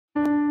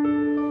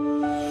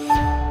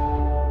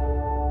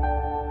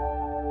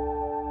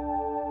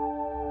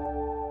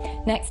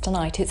Next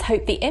tonight, it's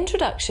hoped the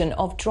introduction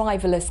of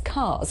driverless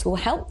cars will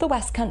help the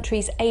West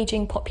Country's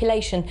ageing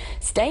population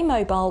stay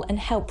mobile and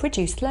help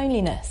reduce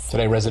loneliness.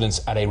 Today,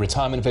 residents at a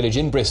retirement village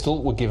in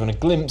Bristol were given a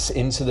glimpse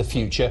into the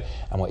future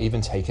and were even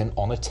taken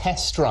on a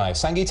test drive.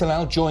 Sangeeta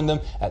Lal joined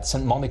them at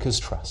St Monica's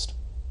Trust.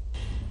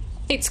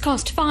 It's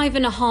cost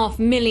 £5.5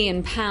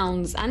 million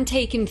and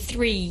taken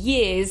 3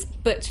 years,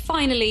 but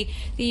finally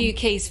the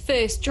UK's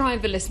first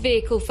driverless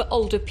vehicle for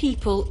older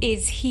people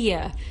is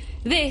here.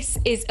 This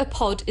is a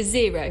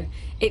PodZero.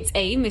 Its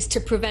aim is to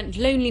prevent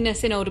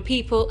loneliness in older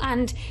people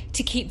and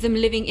to keep them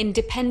living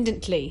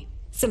independently,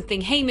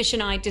 something Hamish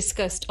and I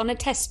discussed on a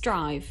test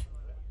drive.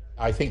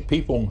 I think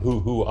people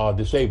who are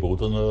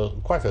disabled,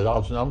 and quite a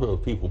large number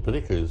of people,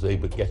 particularly as they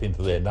get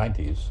into their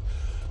 90s,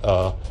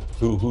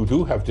 who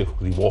do have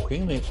difficulty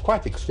walking, and it's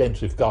quite an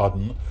extensive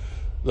garden,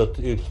 that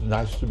it's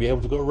nice to be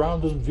able to go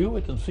around and view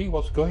it and see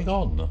what's going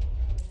on.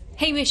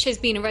 Hamish has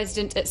been a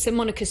resident at St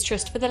Monica's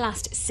Trust for the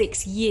last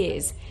 6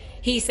 years.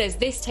 He says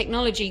this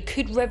technology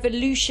could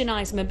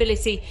revolutionise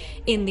mobility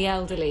in the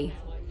elderly.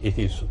 It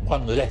is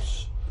one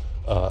less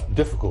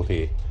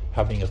difficulty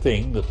having a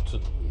thing that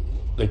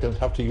they don't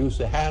have to use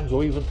their hands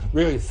or even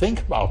really think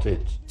about it.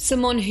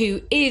 Someone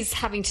who is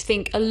having to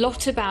think a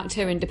lot about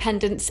her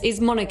independence is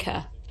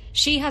Monica.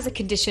 She has a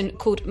condition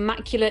called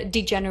macular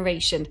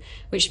degeneration,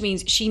 which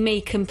means she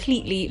may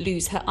completely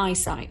lose her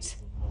eyesight.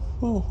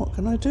 Well, what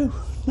can I do?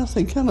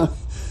 Nothing, can I?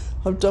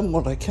 I've done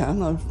what I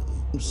can. I've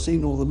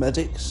seen all the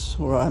medics,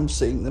 or I'm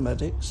seeing the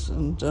medics,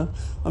 and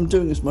I'm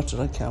doing as much as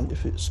I can.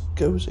 If it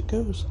goes, it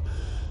goes.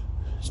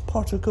 It's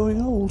part of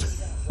going old.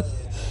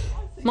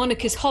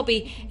 Monica's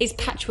hobby is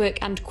patchwork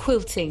and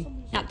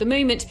quilting. At the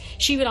moment,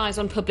 she relies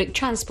on public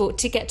transport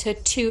to get her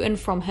to and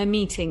from her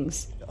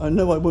meetings. I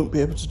know I won't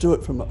be able to do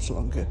it for much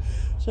longer,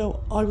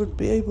 so I would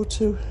be able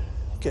to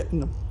get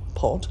in a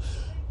pod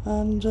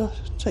and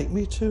take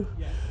me to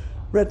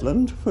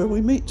Redland, where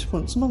we meet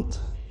once a month.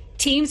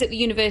 Teams at the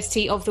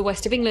University of the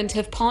West of England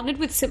have partnered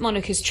with St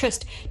Monica's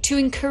Trust to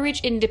encourage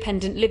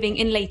independent living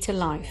in later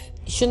life.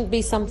 It shouldn't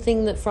be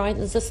something that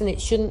frightens us, and it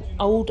shouldn't,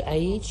 old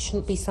age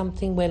shouldn't be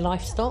something where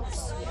life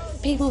stops.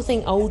 People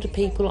think older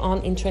people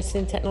aren't interested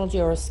in technology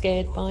or are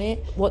scared by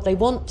it. What they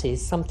want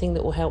is something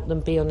that will help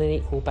them be on an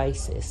equal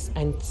basis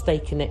and stay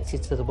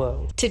connected to the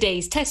world.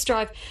 Today's test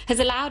drive has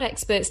allowed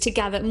experts to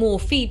gather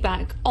more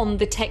feedback on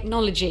the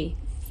technology.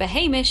 For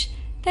Hamish,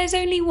 there's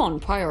only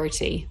one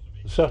priority.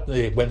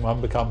 Certainly when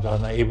one becomes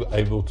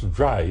unable to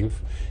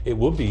drive, it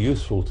would be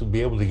useful to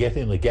be able to get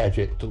in a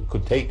gadget that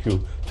could take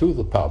you to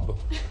the pub.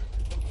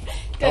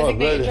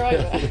 Designated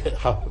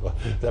driver.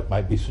 That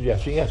might be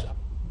suggesting, yes.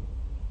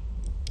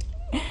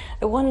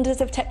 The wonders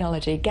of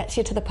technology gets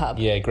you to the pub.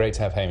 Yeah, great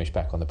to have Hamish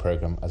back on the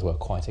programme as well.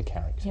 Quite a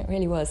character. It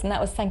really was. And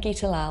that was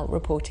Sangeeta Lal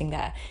reporting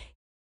there.